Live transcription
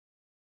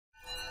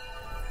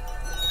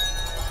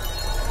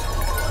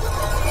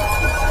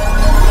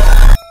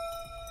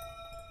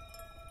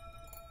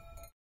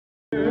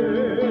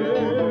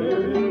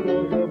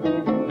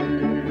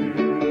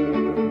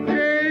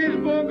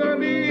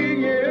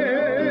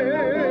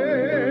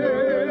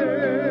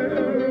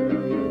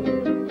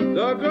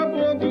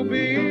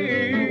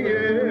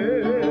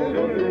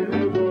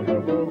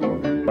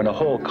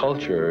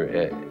culture,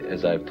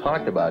 as I've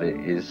talked about it,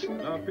 is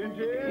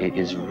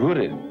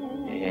rooted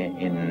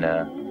in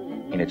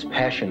its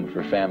passion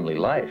for family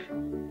life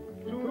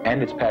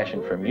and its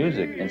passion for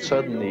music. And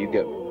suddenly you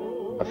get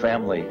a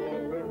family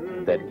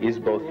that is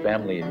both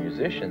family and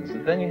musicians.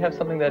 Then you have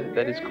something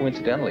that is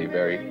coincidentally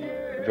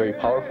very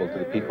powerful to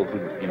the people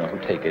who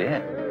take it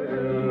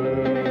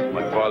in.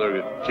 My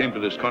father came to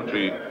this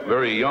country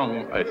very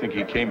young. I think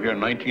he came here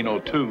in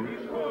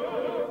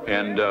 1902.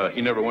 And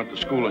he never went to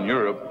school in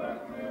Europe.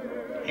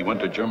 He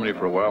went to Germany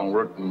for a while and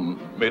worked and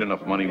made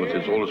enough money with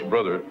his oldest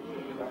brother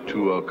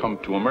to come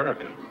to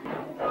America.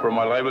 For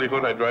my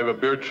livelihood, I drive a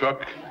beer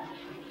truck,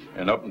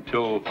 and up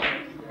until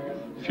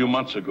a few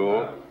months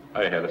ago,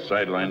 I had a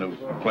sideline of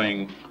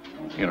playing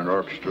in an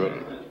orchestra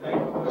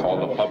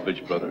called the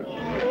Popovich Brothers.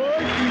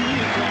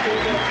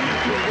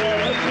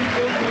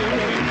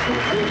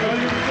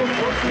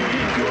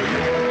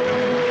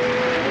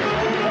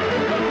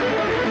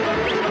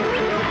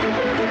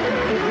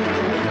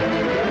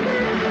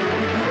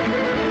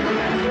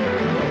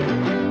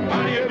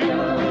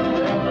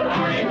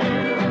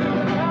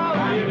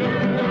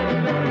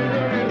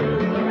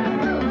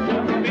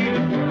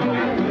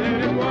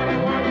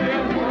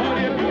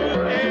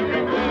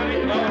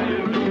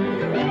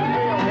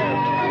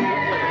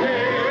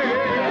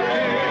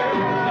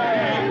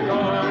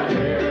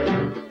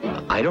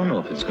 I don't know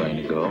if it's going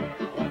to go.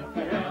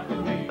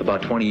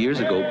 About 20 years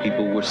ago,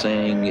 people were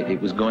saying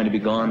it was going to be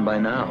gone by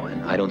now,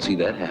 and I don't see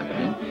that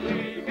happening.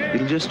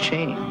 It'll just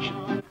change.